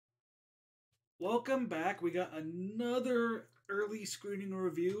Welcome back. We got another early screening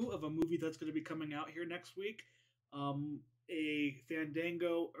review of a movie that's going to be coming out here next week. Um, a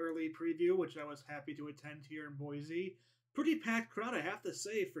Fandango early preview, which I was happy to attend here in Boise. Pretty packed crowd, I have to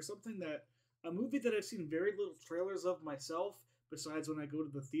say, for something that a movie that I've seen very little trailers of myself, besides when I go to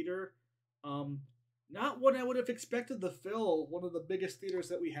the theater. Um, Not what I would have expected to fill one of the biggest theaters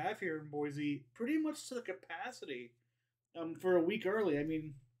that we have here in Boise, pretty much to the capacity. For a week early. I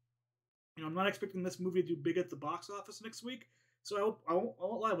mean, I'm not expecting this movie to do big at the box office next week. So I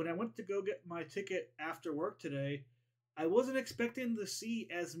won't lie. When I went to go get my ticket after work today, I wasn't expecting to see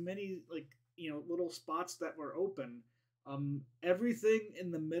as many little spots that were open. Everything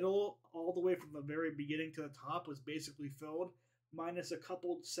in the middle, all the way from the very beginning to the top, was basically filled, minus a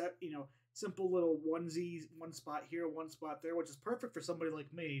couple simple little onesies, one spot here, one spot there, which is perfect for somebody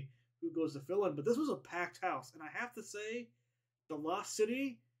like me who goes to fill in. But this was a packed house, and I have to say, The Lost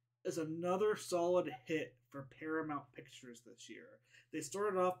City is another solid hit for Paramount Pictures this year. They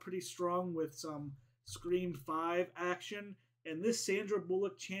started off pretty strong with some Scream 5 action, and this Sandra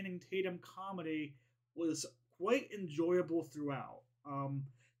Bullock Channing Tatum comedy was quite enjoyable throughout.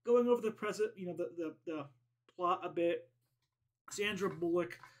 Going over the present, the plot a bit. Sandra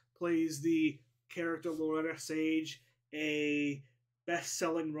Bullock plays the character Loretta Sage, a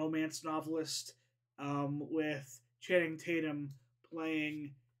best-selling romance novelist, with Channing Tatum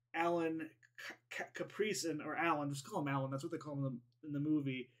playing Alan Capricin, or Alan, just call him Alan, that's what they call him in the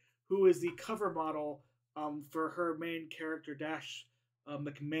movie, who is the cover model for her main character, Dash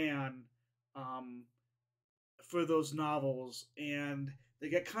McMahon, um, for those novels. And they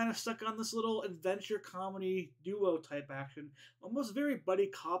get kind of stuck on this little adventure comedy duo type action, almost very buddy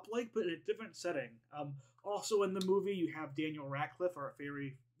cop like, but in a different setting. Also in the movie, you have Daniel Radcliffe,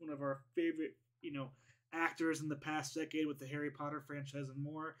 one of our favorite, actors in the past decade with the Harry Potter franchise and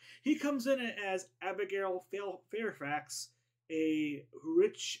more. He comes in as Abigail Fairfax, a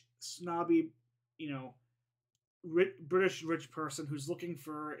rich, snobby, British rich person who's looking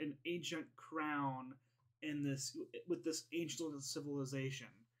for an ancient crown with this ancient civilization,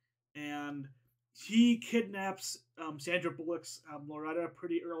 and he kidnaps Sandra Bullock's Loretta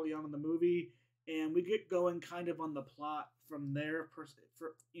pretty early on in the movie, and we get going kind of on the plot from there.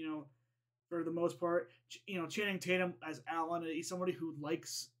 For the most part, Channing Tatum as Alan, he's somebody who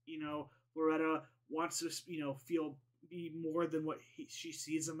likes Loretta, wants to be more than what she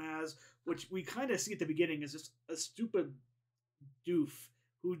sees him as, which we kind of see at the beginning is just a stupid doof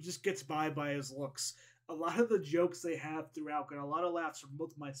who just gets by his looks. A lot of the jokes they have throughout got a lot of laughs from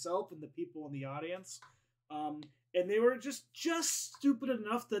both myself and the people in the audience. And they were just stupid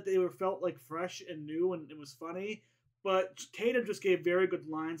enough that they were felt like fresh and new, and it was funny. But Tatum just gave very good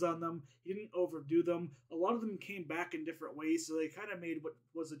lines on them. He didn't overdo them. A lot of them came back in different ways, so they kind of made what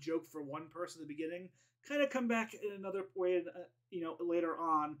was a joke for one person at the beginning kind of come back in another way, later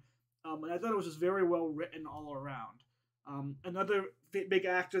on. And I thought it was just very well written all around. Another big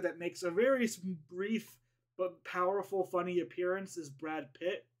actor that makes a very brief but powerful, funny appearance is Brad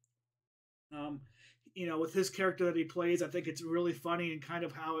Pitt. With his character that he plays, I think it's really funny and kind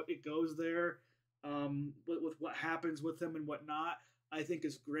of how it goes there. With what happens with him and whatnot, I think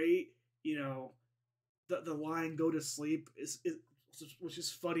is great. The line "Go to sleep" is which is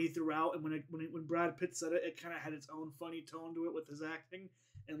funny throughout, and when Brad Pitt said it, it kind of had its own funny tone to it with his acting.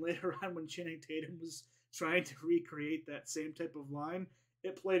 And later on, when Channing Tatum was trying to recreate that same type of line,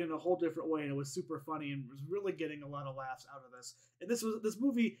 it played in a whole different way, and it was super funny and was really getting a lot of laughs out of this. And this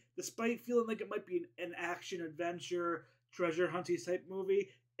movie, despite feeling like it might be an action adventure treasure hunting type movie,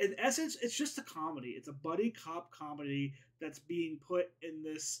 in essence, it's just a comedy. It's a buddy cop comedy that's being put in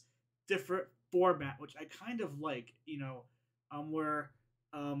this different format, which I kind of like. Where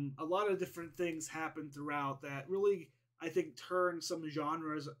a lot of different things happen throughout that really, I think, turn some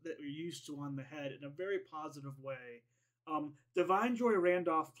genres that we're used to on the head in a very positive way. Divine Joy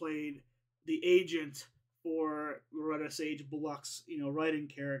Randolph played the agent for Loretta Sage Bullock's, writing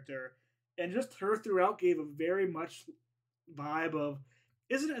character, and just her throughout gave a very much vibe of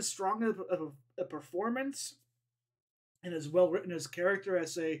isn't as strong of a performance and as well written as character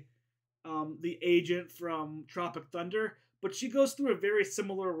as say the agent from Tropic Thunder, but she goes through a very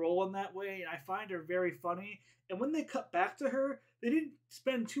similar role in that way, and I find her very funny. And when they cut back to her, they didn't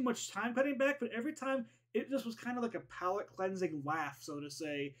spend too much time cutting back, but every time it just was kind of like a palate cleansing laugh, so to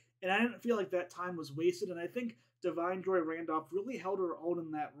say. And I didn't feel like that time was wasted. And I think Divine Joy Randolph really held her own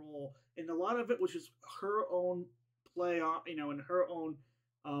in that role, and a lot of it was just her own play on, and her own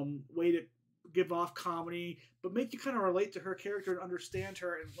way to give off comedy, but make you kind of relate to her character and understand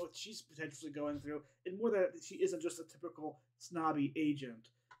her and what she's potentially going through, and more that she isn't just a typical snobby agent.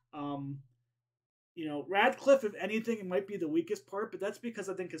 Radcliffe, if anything, it might be the weakest part, but that's because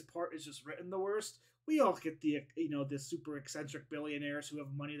I think his part is just written the worst. We all get the super eccentric billionaires who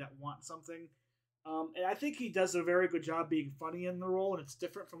have money that want something. And I think he does a very good job being funny in the role, and it's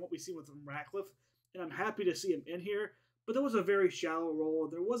different from what we see with Radcliffe. And I'm happy to see him in here. But it was a very shallow role.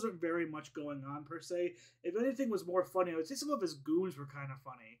 There wasn't very much going on per se. If anything was more funny, I would say some of his goons were kind of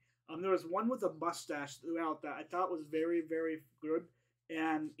funny. There was one with a mustache throughout that I thought was very, very good.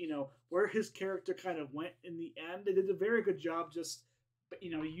 And, where his character kind of went in the end, they did a very good job just,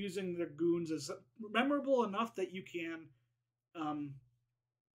 using their goons as memorable enough that you can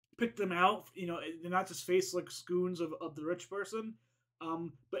pick them out. They're not just faceless goons of the rich person.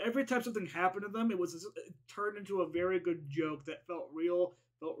 But every time something happened to them, it turned into a very good joke that felt real,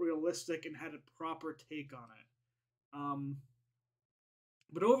 felt realistic, and had a proper take on it.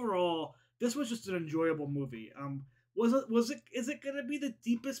 But overall, this was just an enjoyable movie. Is it gonna be the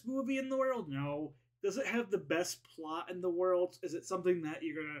deepest movie in the world? No. Does it have the best plot in the world? Is it something that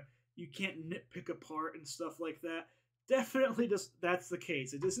you can't nitpick apart and stuff like that? Definitely, that's the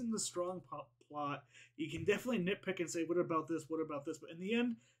case. It isn't the strong plot. You can definitely nitpick and say, "What about this? What about this?" But in the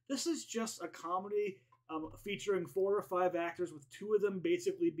end, this is just a comedy featuring 4 or 5 actors, with 2 of them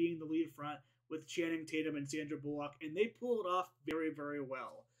basically being the lead front, with Channing Tatum and Sandra Bullock, and they pull it off very, very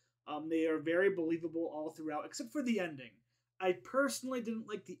well. They are very believable all throughout, except for the ending. I personally didn't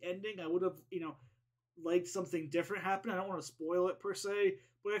like the ending. I would have, liked something different happen. I don't want to spoil it per se,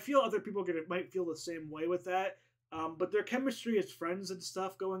 but I feel other people might feel the same way with that. But their chemistry as friends and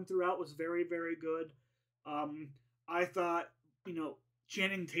stuff going throughout was very, very good. I thought,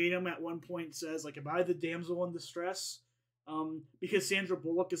 Channing Tatum at one point says, like, "Am I the damsel in distress?" Because Sandra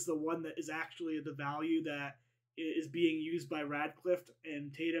Bullock is the one that is actually the value that is being used by Radcliffe,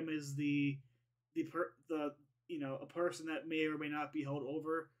 and Tatum is a person that may or may not be held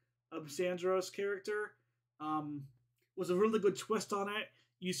over. Sandra's character was a really good twist on it.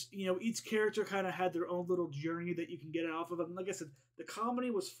 Each character kind of had their own little journey that you can get off of them. Like I said, the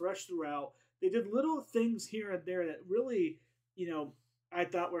comedy was fresh throughout. They did little things here and there that really, I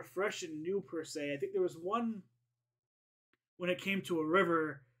thought were fresh and new per se. I think there was one when it came to a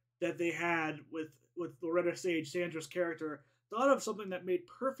river that they had with Loretta Sage, Sandra's character, thought of something that made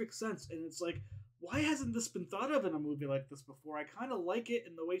perfect sense, and it's like, why hasn't this been thought of in a movie like this before? I kind of like it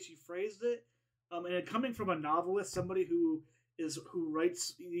in the way she phrased it, and it coming from a novelist, somebody who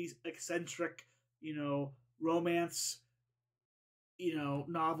writes these eccentric, romance,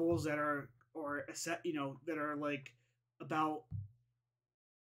 novels that are that are like about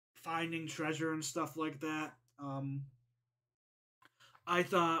finding treasure and stuff like that. I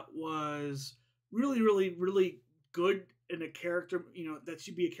thought was really, really, really good in a character, that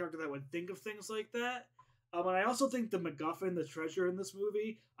should be a character that would think of things like that. And I also think the MacGuffin, the treasure in this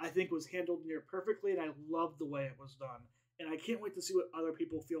movie, I think was handled near perfectly, and I love the way it was done. And I can't wait to see what other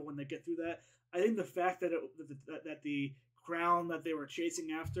people feel when they get through that. I think the fact that that the crown that they were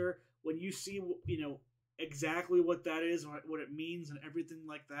chasing after, when you see, exactly what that is, what it means, and everything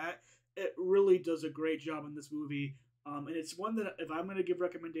like that, it really does a great job in this movie. And it's one that, if I'm going to give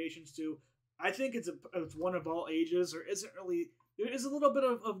recommendations to, I think it's one of all ages. There is a little bit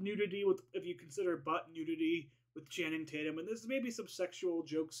of nudity, with, if you consider butt nudity, with Channing Tatum, and there's maybe some sexual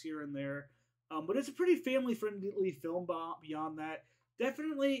jokes here and there. But it's a pretty family friendly film. Beyond that,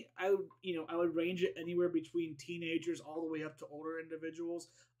 definitely, I would range it anywhere between teenagers all the way up to older individuals.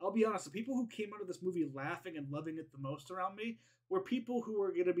 I'll be honest, the people who came out of this movie laughing and loving it the most around me were people who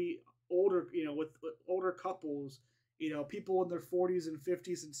were going to be older, with older couples. People in their 40s and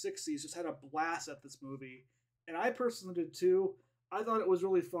 50s and 60s just had a blast at this movie. And I personally did too. I thought it was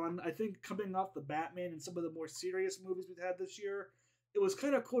really fun. I think coming off the Batman and some of the more serious movies we've had this year, it was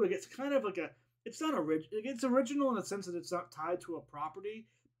kind of cool to get kind of like it's not original. It's original in the sense that it's not tied to a property,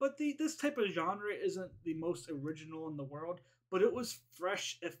 but this type of genre isn't the most original in the world. But it was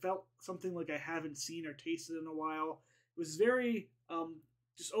fresh. It felt something like I haven't seen or tasted in a while. It was very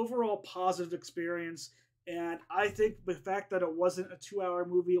just overall positive experience. And I think the fact that it wasn't a 2-hour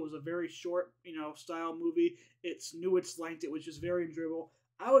movie, it was a very short, style movie. It knew its length. It was just very enjoyable.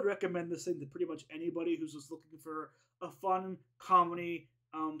 I would recommend this thing to pretty much anybody who's just looking for a fun comedy,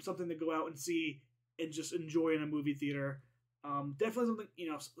 something to go out and see and just enjoy in a movie theater. Definitely something,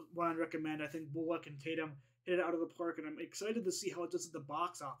 one I'd recommend. I think Bullock and Tatum hit it out of the park, and I'm excited to see how it does at the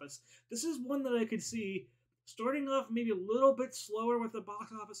box office. This is one that I could see starting off maybe a little bit slower with the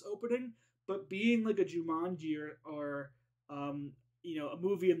box office opening, but being like a Jumanji or a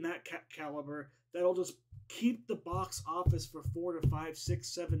movie in that caliber that'll just keep the box office for 4 to 5, 6,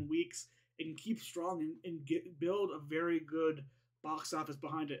 7 weeks and keep strong and build a very good box office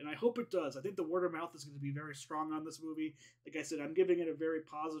behind it, and I hope it does. I think the word of mouth is going to be very strong on this movie. Like I said, I'm giving it a very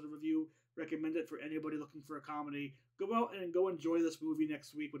positive review. Recommend it for anybody looking for a comedy. Go out and go enjoy this movie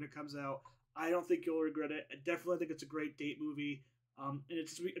next week when it comes out. I don't think you'll regret it. I definitely think it's a great date movie, and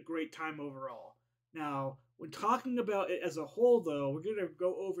it's a great time overall. Now, when talking about it as a whole, though, we're going to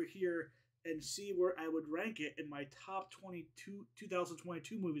go over here and see where I would rank it in my top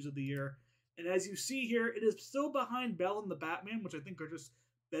 2022 movies of the year. And as you see here, it is still behind Belle and the Batman, which I think are just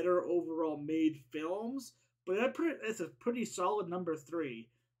better overall made films. But I put it as a pretty solid number 3.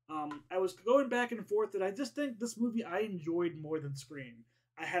 I was going back and forth, and I just think this movie I enjoyed more than Scream.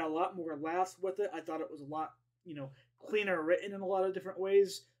 I had a lot more laughs with it. I thought it was a lot, cleaner written in a lot of different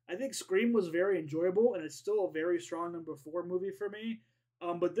ways. I think Scream was very enjoyable, and it's still a very strong number 4 movie for me.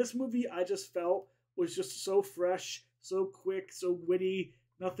 But this movie I just felt was just so fresh, so quick, so witty.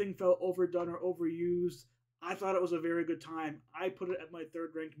 Nothing felt overdone or overused. I thought it was a very good time. I put it at my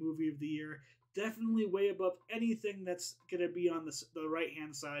 3rd ranked movie of the year. Definitely way above anything that's going to be on the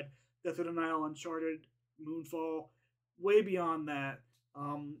right-hand side. Death of the Nile, Uncharted, Moonfall. Way beyond that.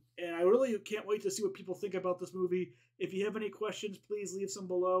 And I really can't wait to see what people think about this movie. If you have any questions, please leave some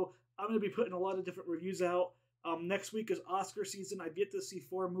below. I'm going to be putting a lot of different reviews out. Next week is Oscar season. I've yet to see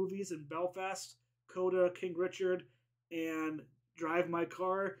 4 movies in Belfast, Coda, King Richard, and Drive My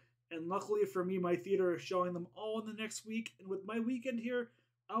Car. And luckily for me, my theater is showing them all in the next week. And with my weekend here,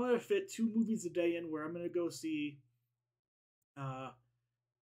 I'm going to fit 2 movies a day in where I'm going to go see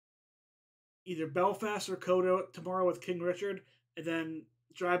either Belfast or Coda tomorrow with King Richard, and then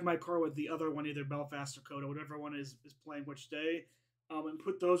Drive My Car with the other one, either Belfast or Coda, whatever one is playing which day, and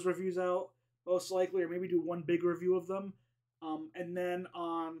put those reviews out most likely, or maybe do one big review of them. And then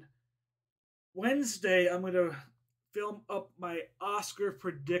on Wednesday, I'm going to film up my Oscar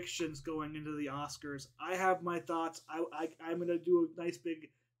predictions going into the Oscars. I have my thoughts. I'm going to do a nice big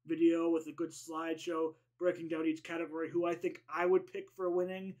video with a good slideshow breaking down each category, who I think I would pick for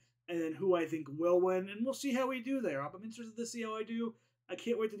winning, and then who I think will win, and we'll see how we do there. I'm interested to see how I do. I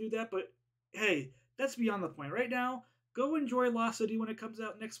can't wait to do that, but hey, that's beyond the point. Right now, go enjoy Lost City when it comes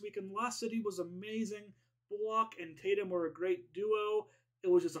out next week, and Lost City was amazing. Bullock and Tatum were a great duo. It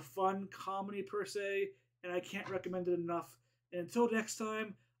was just a fun comedy per se, and I can't recommend it enough. And until next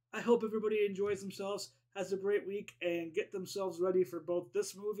time, I hope everybody enjoys themselves, has a great week, and get themselves ready for both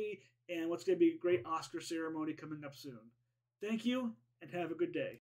this movie and what's going to be a great Oscar ceremony coming up soon. Thank you, and have a good day.